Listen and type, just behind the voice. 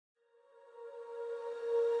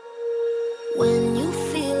When you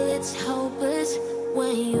feel it's hopeless,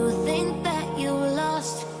 when you think that you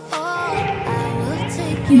lost, oh, I will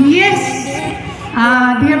take you. Yes,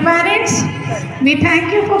 dear parents, we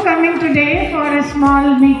thank you for coming today for a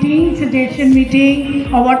small meeting, suggestion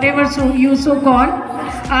meeting, or whatever you so call.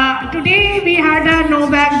 Today we had a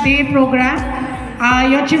No Bag Day program.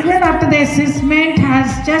 Your children after the assessment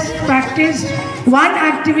has just practiced one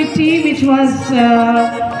activity which was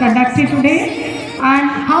conducted today, and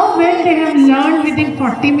how well they have learned within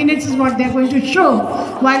 40 minutes is what they are going to show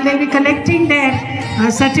while they will be collecting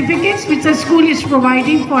their certificates which the school is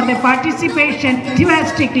providing for their participation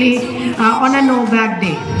enthusiastically on a No Bag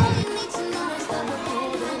Day.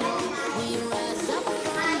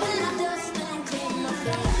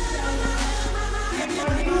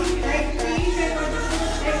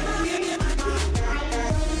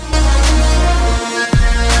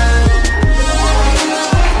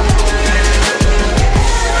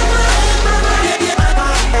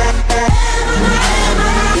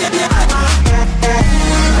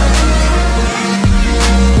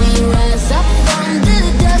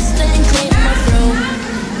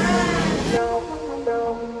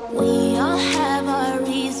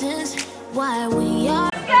 Why we are.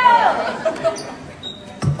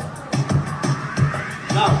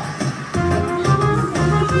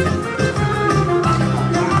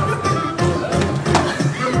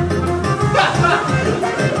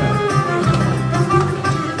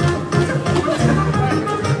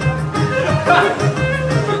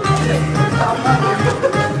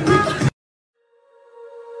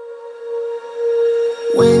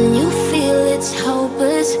 When you feel it's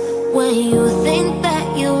hopeless, when you think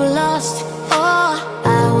that you lost, oh,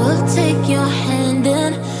 I will take your hand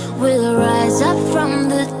and we'll rise up from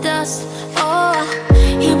the dust. Oh,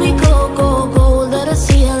 here we go, go, go, let us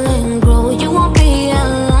heal and grow. You won't be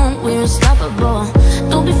alone, we're unstoppable.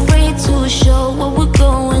 Don't be afraid to show what we're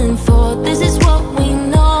going for. This is what we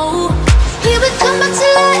know. Here we come back to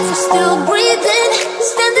life, we're still breathing.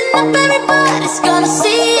 Standing up, everybody's gonna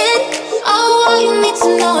see it. Oh, all you need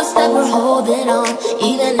to know is that we're holding on.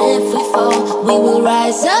 Even if we fall, we will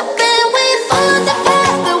rise up.